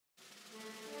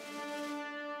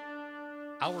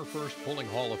Our first Pulling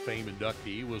Hall of Fame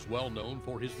inductee was well known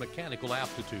for his mechanical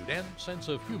aptitude and sense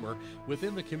of humor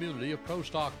within the community of pro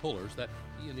stock pullers that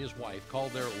he and his wife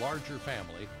called their larger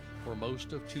family for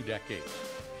most of 2 decades.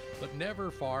 But never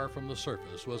far from the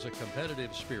surface was a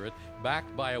competitive spirit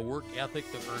backed by a work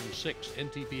ethic that earned 6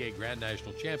 NTPA Grand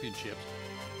National Championships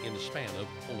in the span of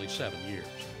only 7 years.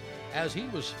 As he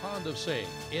was fond of saying,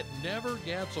 it never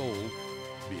gets old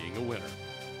being a winner.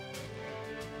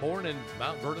 Born in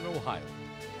Mount Vernon, Ohio,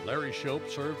 Larry Shope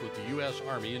served with the U.S.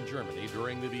 Army in Germany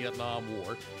during the Vietnam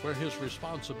War, where his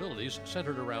responsibilities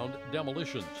centered around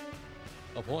demolitions.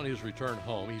 Upon his return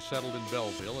home, he settled in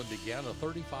Belleville and began a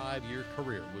 35-year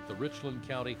career with the Richland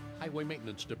County Highway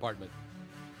Maintenance Department.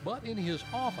 But in his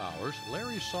off hours,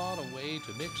 Larry sought a way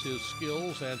to mix his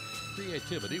skills and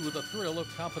creativity with the thrill of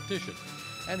competition,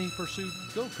 and he pursued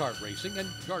go-kart racing and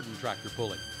garden tractor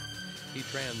pulling. He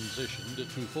transitioned to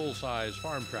full-size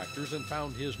farm tractors and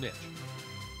found his niche.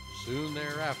 Soon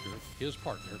thereafter, his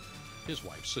partner, his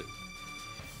wife Sue.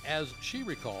 As she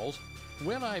recalls,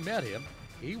 when I met him,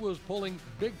 he was pulling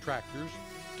big tractors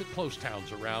to close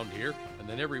towns around here, and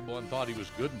then everyone thought he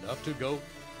was good enough to go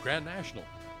Grand National.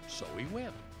 So he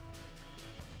went.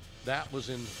 That was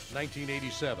in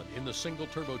 1987 in the single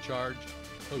turbocharged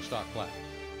pro stock class.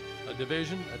 A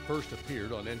division that first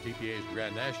appeared on NTPA's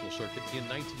Grand National circuit in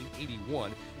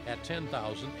 1981 at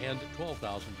 10,000 and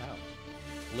 12,000 pounds.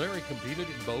 Larry competed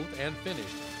in both and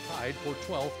finished tied for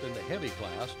 12th in the heavy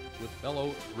class with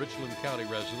fellow Richland County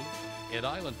resident Ed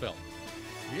Eilenfeld.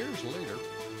 Years later,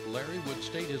 Larry would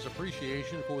state his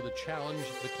appreciation for the challenge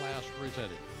the class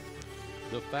presented.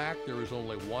 The fact there is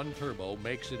only one turbo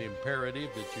makes it imperative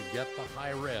that you get the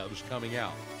high revs coming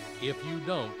out. If you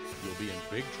don't, you'll be in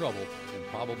big trouble and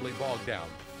probably bogged down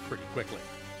pretty quickly.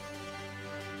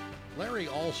 Larry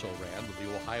also ran with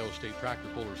the Ohio State Tractor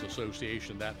Pullers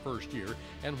Association that first year,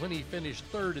 and when he finished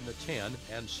 3rd in the 10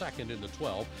 and 2nd in the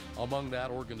 12 among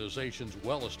that organization's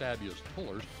well-established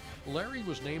pullers, Larry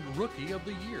was named Rookie of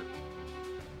the Year.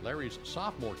 Larry's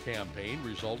sophomore campaign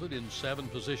resulted in 7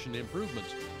 position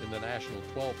improvements in the national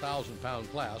 12,000-pound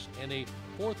class and a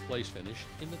 4th place finish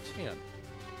in the 10.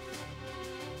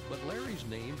 But Larry's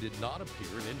name did not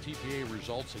appear in NTPA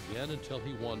results again until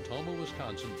he won Tomah,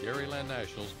 Wisconsin Dairyland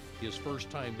Nationals his first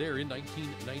time there in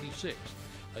 1996,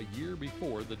 a year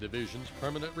before the division's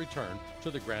permanent return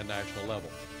to the Grand National level.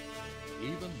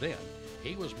 Even then,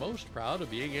 he was most proud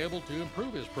of being able to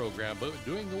improve his program by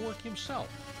doing the work himself.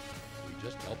 We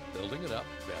just helped building it up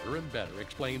better and better,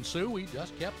 explained Sue. We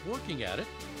just kept working at it.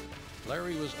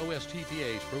 Larry was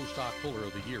OSTPA's Pro Stock Puller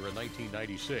of the Year in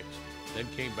 1996, then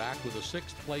came back with a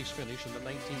 6th place finish in the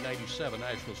 1997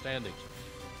 national standings.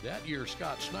 That year,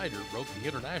 Scott Snyder broke the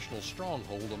international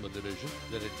stronghold on the division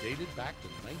that had dated back to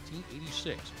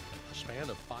 1986, a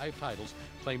span of 5 titles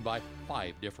claimed by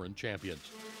 5 different champions.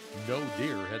 No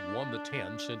deer had won the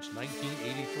 10 since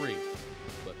 1983,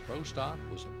 but Pro Stock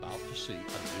was about to see a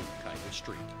new kind of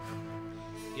streak.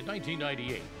 In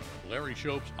 1998, Larry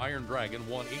Shope's Iron Dragon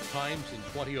won 8 times in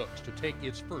 20 hooks to take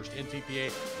its first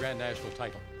NTPA Grand National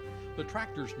title. The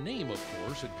tractor's name, of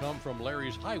course, had come from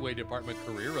Larry's highway department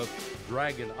career of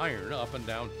dragging iron up and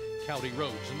down county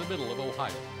roads in the middle of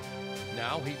Ohio.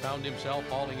 Now he found himself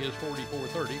hauling his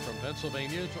 4430 from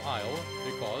Pennsylvania to Iowa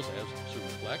because, as Sue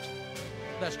reflects,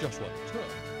 that's just what it took.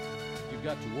 You've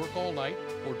got to work all night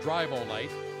or drive all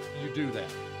night, you do that.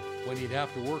 When he'd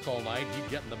have to work all night, he'd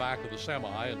get in the back of the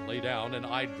semi and lay down, and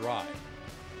I'd drive.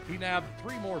 He nabbed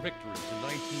 3 more victories in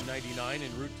 1999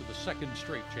 en route to the 2nd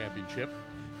straight championship.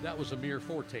 That was a mere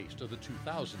foretaste of the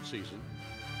 2000 season.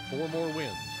 4 more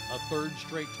wins, a 3rd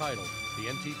straight title, the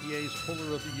NTPA's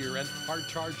Puller of the Year and Hard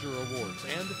Charger Awards,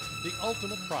 and the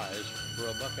ultimate prize for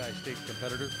a Buckeye State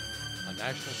competitor, a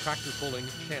National Tractor Pulling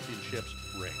Championships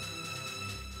ring.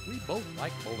 We both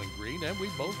like Bowling Green, and we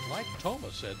both like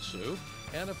Tomah, said Sue,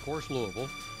 and of course Louisville.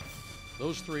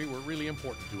 Those 3 were really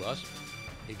important to us.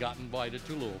 He got invited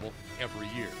to Louisville every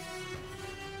year.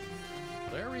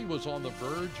 Larry was on the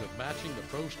verge of matching the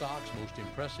Pro Stock's most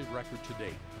impressive record to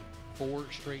date. 4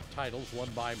 straight titles won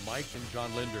by Mike and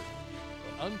John Linder.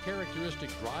 But uncharacteristic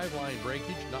driveline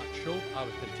breakage knocked Shope out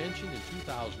of contention in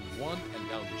 2001 and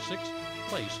down to 6th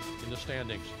place in the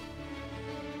standings.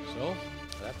 So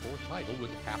that 4th title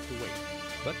would have to wait,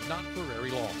 but not for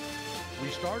very long. We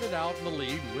started out in the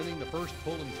lead, winning the first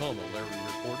pull in Tomah, Larry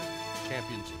reported,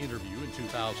 Champions interview in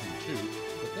 2002,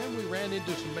 but then we ran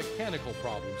into some mechanical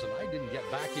problems and I didn't get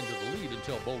back into the lead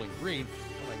until Bowling Green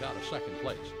when I got a 2nd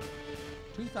place.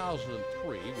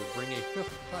 2003 would bring a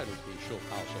 5th title to the Shope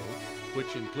household,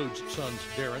 which includes sons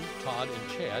Darren, Todd,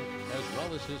 and Chad, as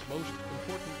well as his most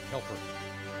important helper,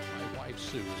 my wife wife,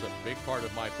 Sue, is a big part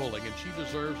of my pulling, and she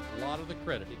deserves a lot of the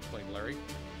credit," explained Larry.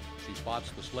 "She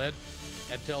spots the sled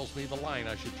and tells me the line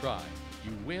I should try.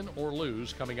 You win or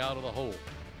lose coming out of the hole."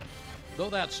 Though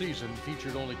that season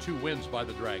featured only 2 wins by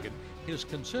the Dragon, his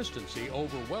consistency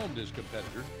overwhelmed his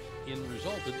competitor and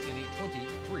resulted in a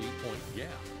 23-point gap.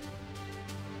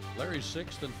 Larry's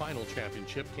 6th and final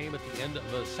championship came at the end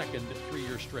of a second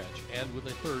 3-year stretch, and with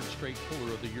a 3rd straight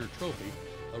Puller of the Year trophy,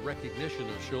 a recognition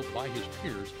of Shope by his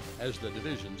peers as the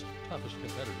division's toughest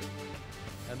competitor.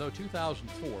 And though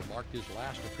 2004 marked his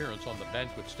last appearance on the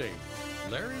banquet stage,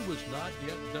 Larry was not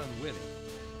yet done winning.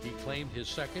 He claimed his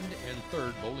 2nd and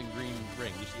 3rd Bowling Green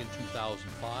rings in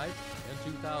 2005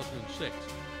 and 2006,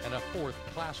 and a 4th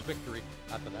class victory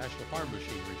at the National Farm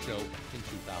Machinery Show in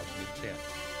 2010.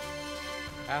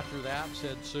 "After that,"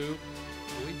 said Sue,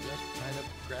 "we just kind of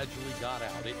gradually got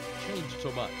out. It changed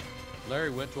so much. Larry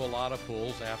went to a lot of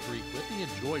pulls after he quit. He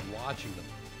enjoyed watching them."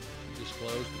 He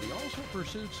disclosed that he also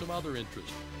pursued some other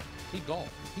interests. He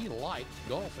golfed. He liked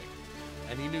golfing.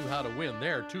 And he knew how to win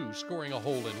there, too, scoring a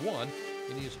hole-in-one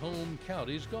in his home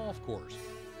county's golf course.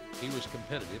 He was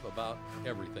competitive about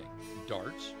everything.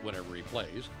 Darts, whenever he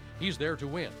plays, he's there to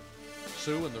win.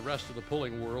 Sue and the rest of the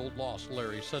pulling world lost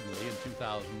Larry suddenly in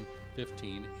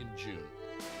 2015 in June.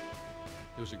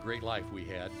 It was a great life we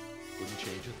had. Wouldn't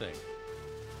change a thing.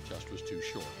 Just was too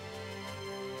short.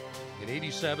 In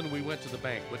 '87, we went to the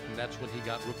banquet, and that's when he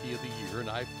got Rookie of the Year, and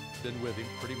I've been with him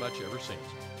pretty much ever since.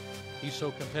 He's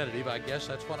so competitive, I guess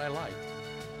that's what I like.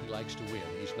 He likes to win.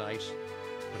 He's nice,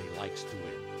 but he likes to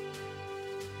win.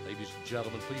 Ladies and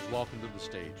gentlemen, please welcome to the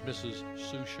stage Mrs.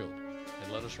 Sue Shope,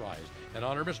 and let us rise and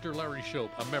honor Mr. Larry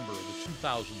Shope, a member of the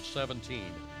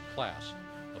 2017 class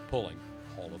of Pulling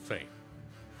Hall of Fame.